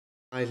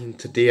And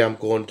today I'm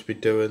going to be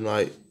doing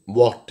like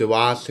what do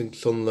I think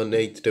Sunderland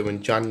need to do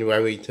in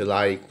January to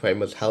like pretty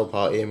much help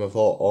our aim of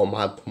all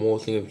my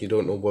promoting. If you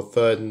don't know, we're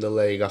third in the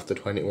league after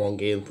 21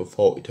 games for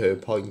 42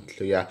 points.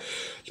 So yeah,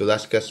 so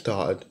let's get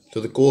started.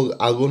 So the goal,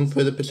 I'll run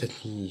through the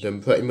positions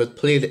and pretty much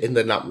play it in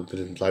the natural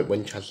positions like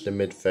Winchester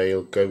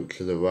midfield, go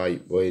to the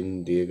right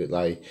wing,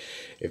 like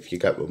if you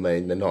get what I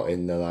mean, they're not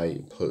in the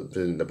like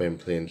position they've been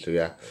playing. So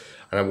yeah,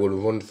 and I'm going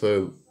to run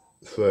through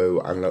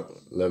and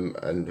look them,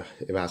 and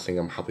if I think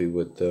I'm happy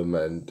with them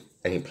and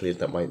any players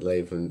that might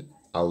leave, and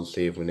I'll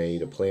see if we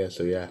need a player.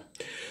 So yeah,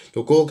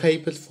 the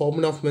goalkeepers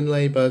forming off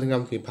Minley,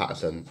 Birmingham, Anthony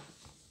Patterson.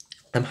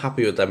 I'm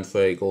happy with them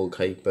three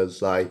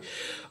goalkeepers. Like,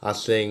 I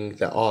think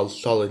they're all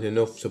solid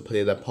enough to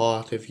play their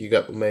part. If you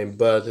get the main,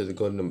 Bird is a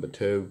good number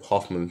two,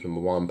 Hoffman's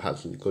number one,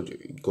 Patterson's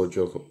good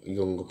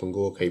young up and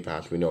goalkeeper,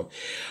 as we know.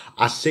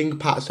 I think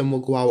Patterson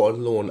will go out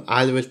on loan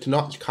either to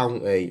Notts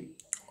County.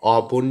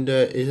 Our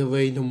Bunda is a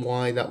reason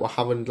why that we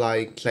haven't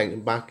like sent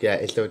him back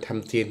yet. Is there a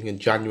temptation in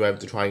January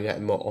to try and get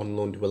him on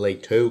loan to a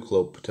League Two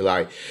club to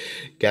like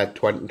get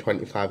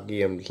 20-25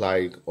 games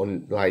like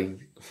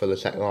for the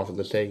second half of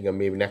the season, and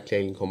maybe next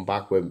year you can come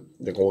back with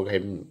the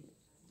goalkeeping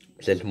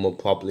system will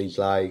probably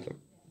like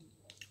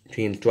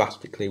change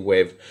drastically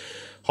with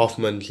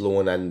Hoffman's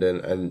loan ending,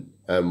 and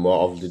we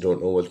obviously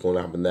don't know what's going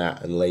to happen there,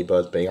 and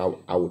Labour's being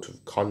out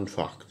of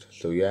contract.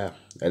 So yeah,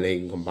 and he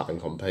can come back and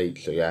compete.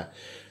 So yeah.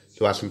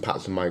 So I think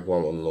Patterson might go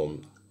on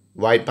loan.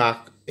 Right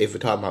back, if we're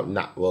talking about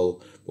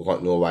natural, we've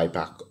got no right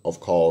back,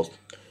 of course.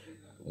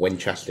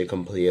 Winchester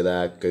can play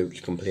there,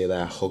 Gooch can play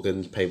there,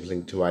 Huggins,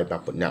 Paperling to right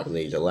back, but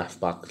naturally he's a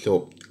left back.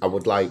 So I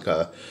would like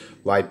a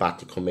right back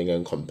to come in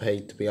and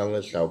compete, to be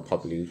honest. I would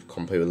probably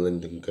compete with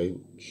Lyndon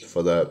Gooch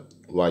for the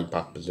right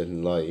back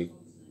position, like.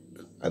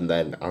 And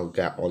then I'll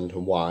get on to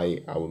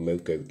why I will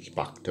move Gooch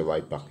back to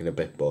right back in a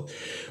bit, but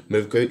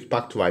move Gooch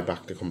back to right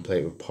back to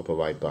complete with proper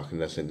right back,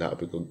 and I think that'll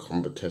be good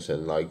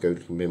competition. Like,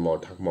 Gooch can be more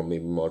attacking one,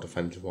 maybe more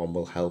defensive one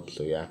will help,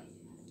 so yeah.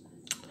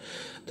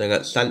 Then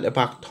at centre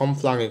back, Tom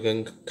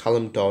Flanagan,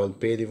 Callum Doyle,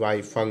 Bailey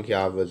Wright, Frankie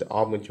Alvarez,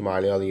 Armin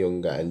Jamali, Ollie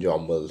Younger, and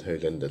John Wills,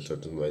 who's in this, so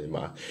it doesn't really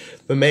matter.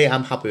 For me,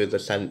 I'm happy with the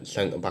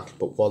centre backs,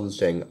 but one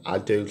thing, I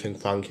do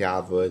think Frankie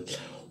Alvarez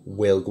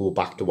will go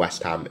back to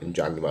West Ham in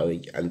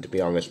January, and to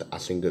be honest, I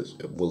think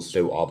it will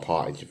suit our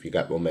parties. If you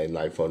get one main,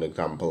 like for an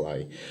example,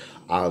 like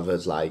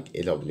Alvarez, like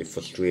is obviously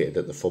frustrated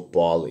at the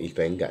football he's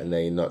been getting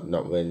there,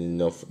 not really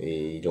enough.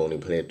 He's only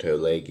played 2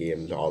 league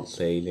games all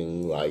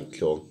season, like,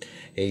 so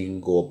he can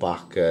go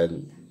back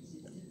and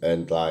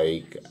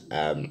like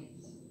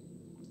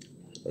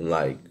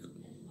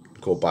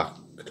go back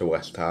to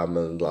West Ham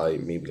and like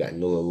maybe get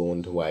another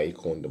loan to where he's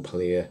going to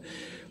play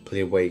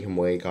week in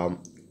week on,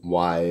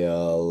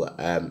 while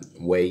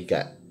we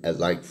get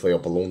like free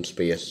up a loan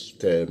space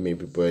to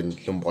maybe bring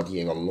somebody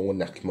in on loan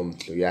next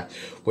month. So yeah,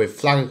 with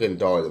Flanagan,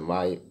 Doyle,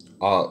 right,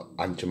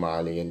 and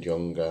Jamali and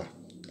Younger,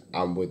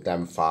 and with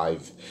them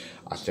 5,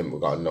 I think we've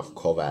got enough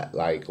cover.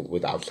 Like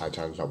with outside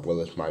chance that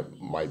Willis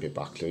might be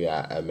back. So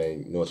yeah, I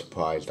mean, no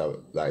surprise that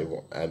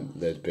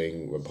there's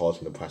been reports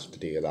in the press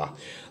today that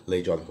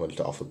Lee Johnson wants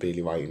to offer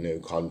Bailey Wright a new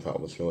contract.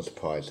 It was no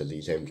surprise that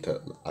he seems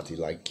to, as he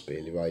likes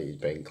Bailey Wright, he's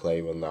been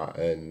clear on that,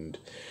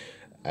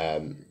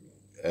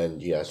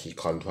 and yes, his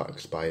contract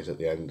expires at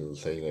the end of the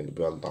season, and to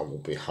be honest, I will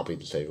be happy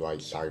to say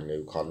Wright sign a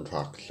new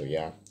contract. So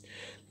yeah.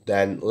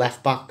 Then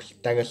left backs,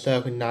 Dennis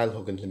Cirkin, Niall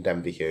Huggins and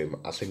Denby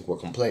Hume. I think we're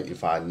completely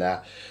fine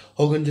there.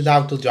 Huggins is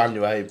out till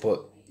January,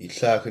 but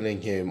Cirkin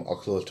and Hume are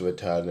close to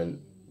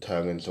returning,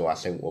 so I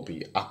think we'll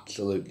be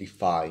absolutely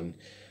fine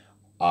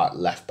at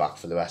left back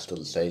for the rest of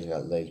the season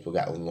at least. We'll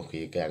get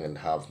unlucky again and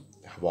have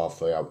our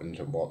 3 out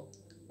into what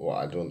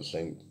I don't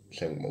think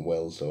we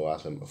will, so I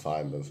think we're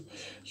fine with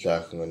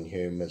Cirkin and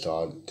Hume as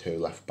our 2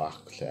 left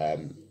backs.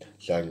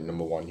 Cirkin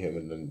number 1, Hume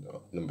and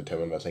number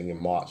 2, and I think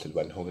in March is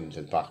when Huggins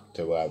is back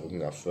to we can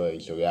have 3,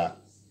 so yeah.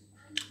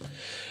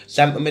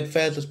 Centre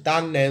midfielders,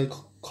 Dan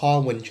Neil,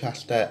 Carl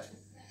Winchester,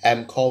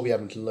 Corey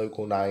Evans and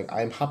Local 9.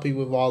 I'm happy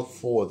with all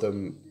 4 of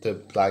them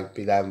to like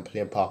be there and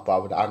play a part, but I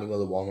would add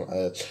another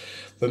one.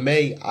 For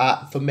me,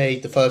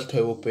 the first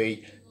 2 will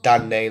be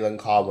Dan Neil and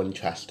Carl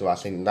Winchester. I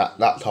think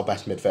that's our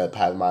best midfield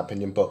pair in my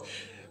opinion, but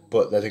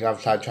there's an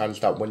outside chance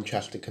that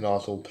Winchester can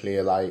also play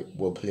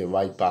will play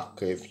right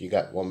back, if you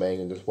get one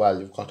man, and as well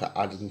you've got to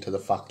add into the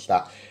fact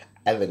that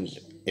Evans,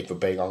 if we're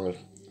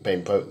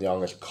being brutally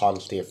honest, can't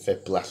stay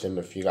fit, bless him,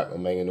 if you get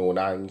one man, and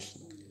 09's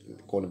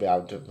going to be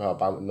out for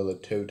about another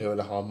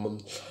 2.5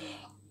 months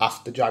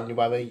after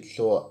January,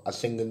 so I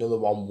think another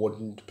one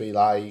wouldn't be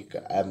like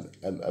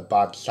a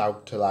bad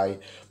shout to like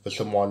for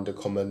someone to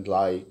come and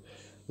like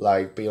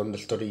be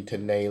understudy to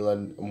Neil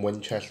and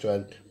Winchester,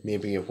 and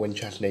maybe if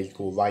Winchester needs to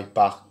go right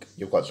back,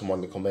 you've got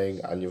someone to come in,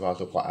 and you've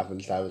also got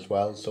Evans there as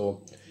well. So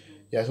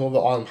yeah, so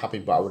overall I'm happy,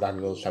 but I would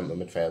angle centre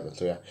midfielder.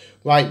 So yeah,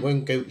 right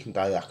wing Gooch and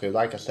Diaku.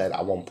 Like I said,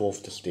 I want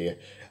both to stay.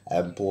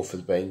 Both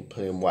has been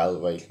playing well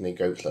recently.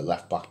 Gooch at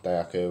left back,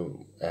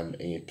 Diaku in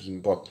his position.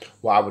 But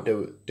what I would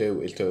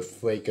do is to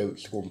free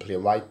Gooch to go and play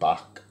right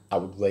back. I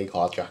would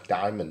recall Jack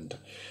Diamond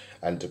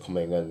and to come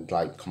in and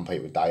like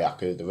compete with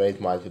Diaco. The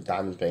reason why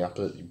Diamond's been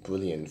absolutely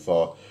brilliant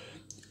for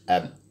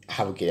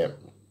Harrogate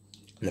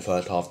in the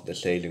first half of the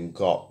season.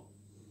 Got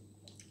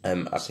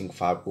I think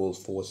 5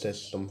 goals, 4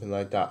 assists, something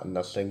like that. And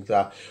I think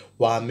that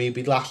while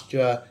maybe last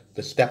year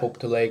the step up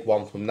to League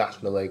One from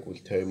National League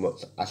was too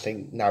much, I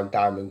think now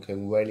Diamond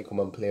can really come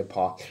and play a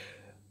part.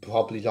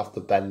 Probably off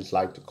the bench,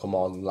 like to come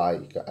on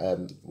like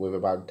with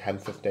about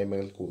 10-15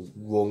 minutes,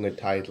 run a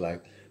tight leg,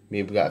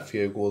 maybe get a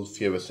few goals,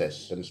 few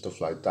assists and stuff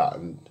like that.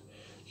 And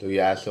so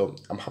yeah, so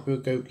I'm happy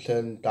with Goats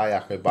and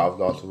Diaco, but I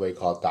would also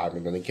recall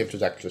Diamond, and it gives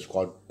us extra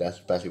squad,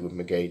 especially with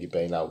McGeady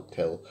being out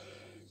till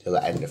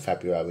the end of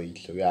February.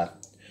 So yeah.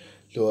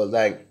 So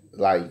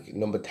like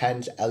number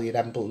 10's Elliot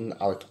Embleton,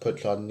 Alex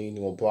Pritchard,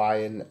 Nino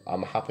O'Brien.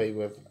 I'm happy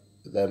with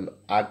them.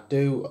 I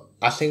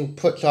think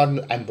Pritchard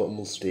and Embleton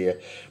will stay.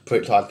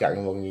 Pritchard's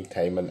getting a running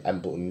team, and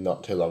Embleton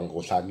not too long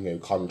ago signed a new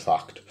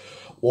contract.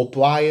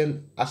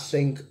 O'Brien, I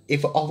think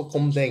if an offer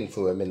comes in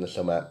for him in the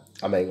summer,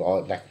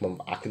 or next month,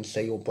 I can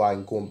see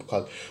O'Brien going,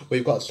 because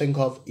we've got to think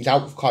of, he's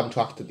out of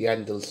contract at the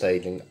end of the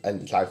season,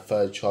 and it's like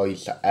third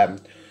choice.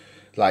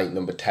 Like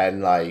number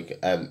 10,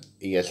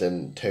 he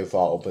isn't too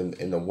far up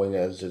in the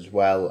wingers as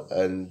well,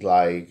 and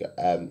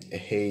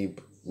he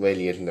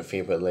really isn't a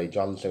favourite of Lee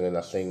Johnson, and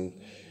I think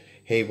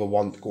he would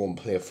want to go and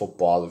play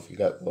football, if you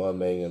get what I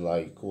mean,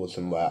 and go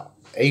somewhere.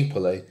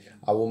 Equally,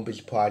 I wouldn't be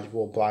surprised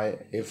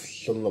if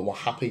Sunderland were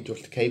happy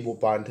just to keep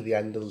O'Brien to the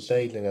end of the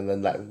season and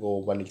then let him go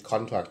when his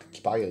contract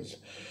expires.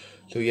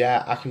 So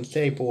yeah, I can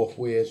say both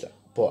ways,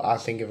 but I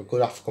think if a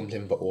good offer comes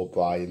in for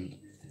O'Brien,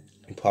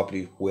 he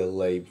probably will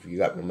leave, if you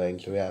get what I mean.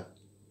 So yeah.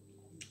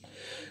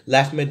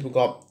 Left mid, we've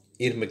got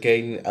Ian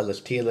McGee,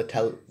 Ellis Taylor.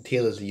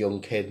 Taylor's a young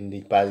kid and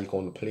he's barely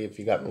going to play, if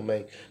you get what I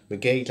mean.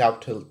 McGee's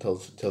out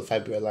till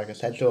February, like I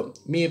said. So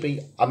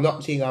maybe, I'm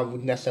not saying I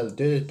would necessarily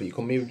do this, but you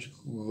can maybe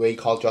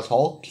recall Josh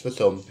Hawkes for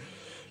some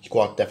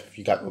squad depth, if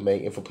you get what I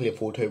mean. If we play a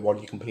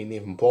 4-2-1, you can play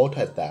Nathan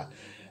Broadhead there.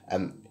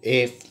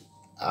 If,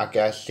 I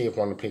guess, say if we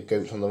want to play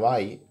Goats on the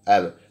right,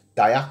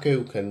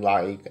 Diaco can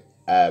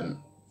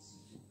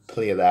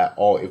play there,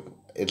 or if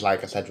it's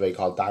like I said,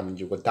 recall Diamond,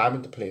 you've got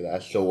Diamond to play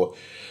there. So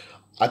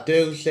I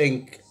do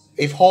think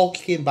if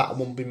Hawks came back, I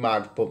wouldn't be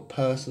mad, but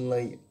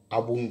personally, I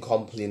wouldn't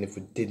complain if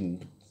we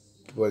didn't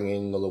bring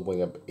in another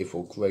winger, if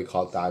we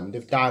recall Diamond.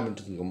 If Diamond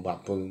doesn't come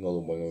back, bring another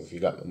winger, if you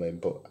get what I mean.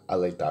 But I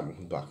like Diamond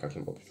come back, I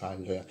think we'll be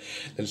fine. So yeah.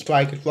 Then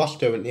strikers, Ross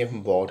Stewart,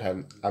 Nathan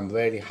Broadhead. I'm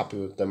really happy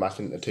with them. I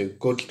think they're two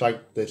good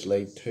strikers this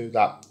league, two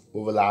that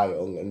will rely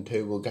on, and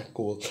two will get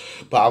goals.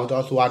 But I would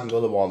also add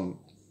another one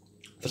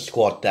for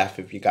squad depth,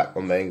 if you get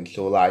what I mean.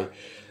 So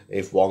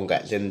if one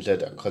gets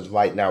injured, because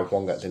right now if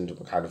one gets injured,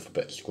 we're kind of a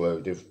bit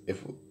screwed.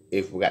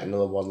 If we get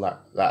another one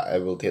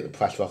that will take the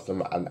pressure off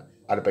them and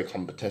add a big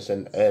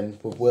competition. And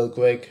with Will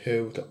Grigg,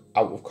 who's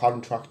out of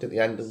contract at the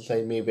end of the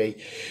day, maybe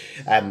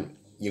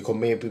you could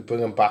maybe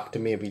bring him back to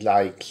maybe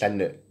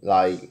send it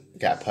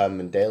get a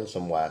permanent deal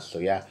somewhere. So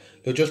yeah.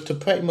 So just to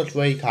pretty much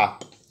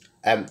recap,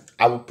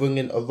 I would bring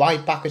in a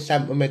right back, a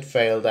centre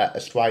midfielder, a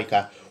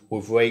striker,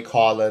 with Ray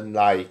Carlin,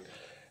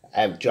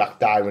 Jack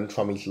Diamond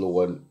from his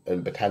loan,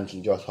 and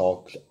potentially Josh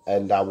Hawkes,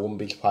 and I wouldn't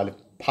be surprised if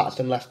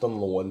Patterson left on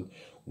loan,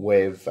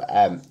 with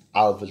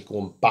Alvarez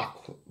going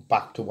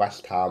back to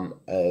West Ham,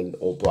 and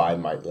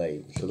O'Brien might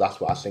leave. So that's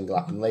what I think will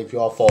happen. Leave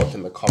your thoughts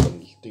in the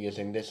comments. Do you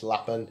think this will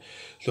happen?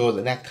 So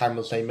the next time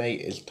we'll say,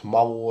 mate, is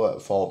tomorrow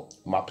for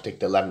my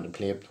particular 11 to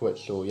play up to it.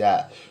 So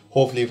yeah,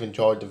 hopefully you've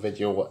enjoyed the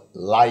video.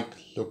 Like,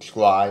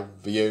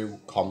 subscribe, view,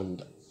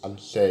 comment, and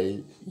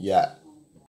say yeah.